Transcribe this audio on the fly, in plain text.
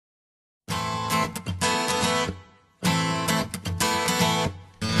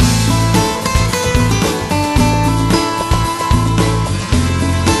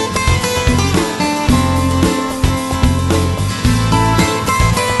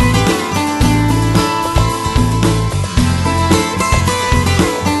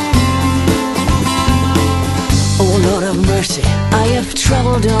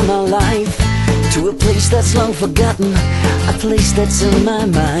traveled down my life to a place that's long forgotten, a place that's in my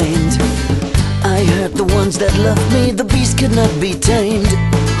mind. I heard the ones that loved me, the beast could not be tamed,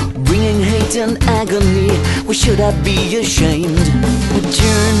 bringing hate and agony. Why should I be ashamed? A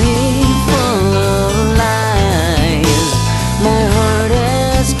journey full of lies, my heart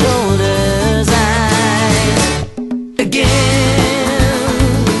as cold as ice. Again,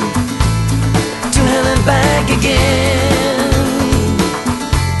 to hell and back again,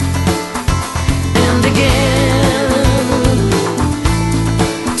 and again,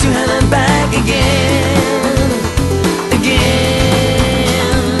 to hell and back again, again.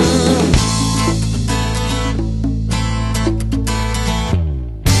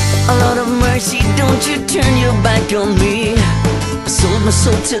 A Lord of mercy, don't you turn your back on me. I sold my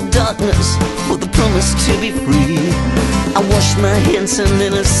soul to darkness for the promise to be free. I washed my hands in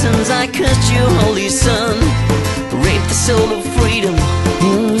innocence, I cursed your holy son, raped the soul of freedom.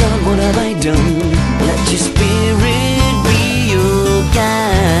 Lord, what have I done? Let your spirit be your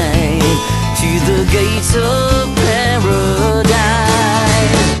guide to the gates of paradise.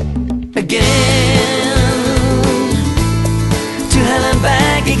 Again, to hell and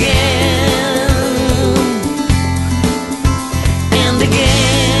back again, and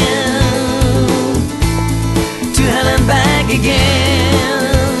again, to hell and back again.